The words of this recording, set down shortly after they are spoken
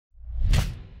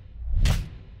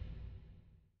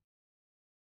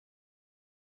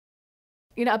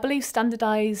I believe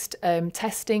standardised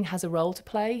testing has a role to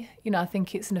play. I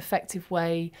think it's an effective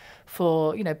way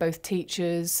for, both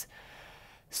teachers,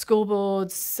 school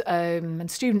boards and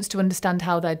students to understand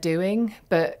how they're doing,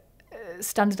 but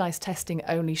standardised testing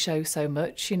only shows so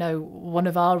much. One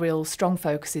of our real strong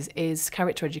focuses is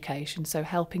character education, so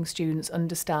helping students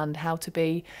understand how to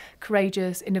be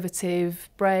courageous, innovative,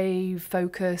 brave,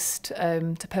 focused,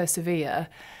 to persevere.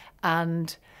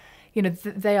 And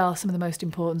they are some of the most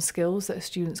important skills that a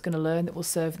student's going to learn that will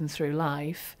serve them through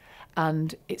life.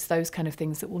 And it's those kind of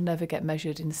things that will never get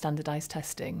measured in standardised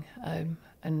testing.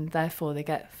 And therefore they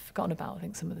get forgotten about, I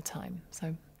think, some of the time.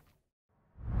 So.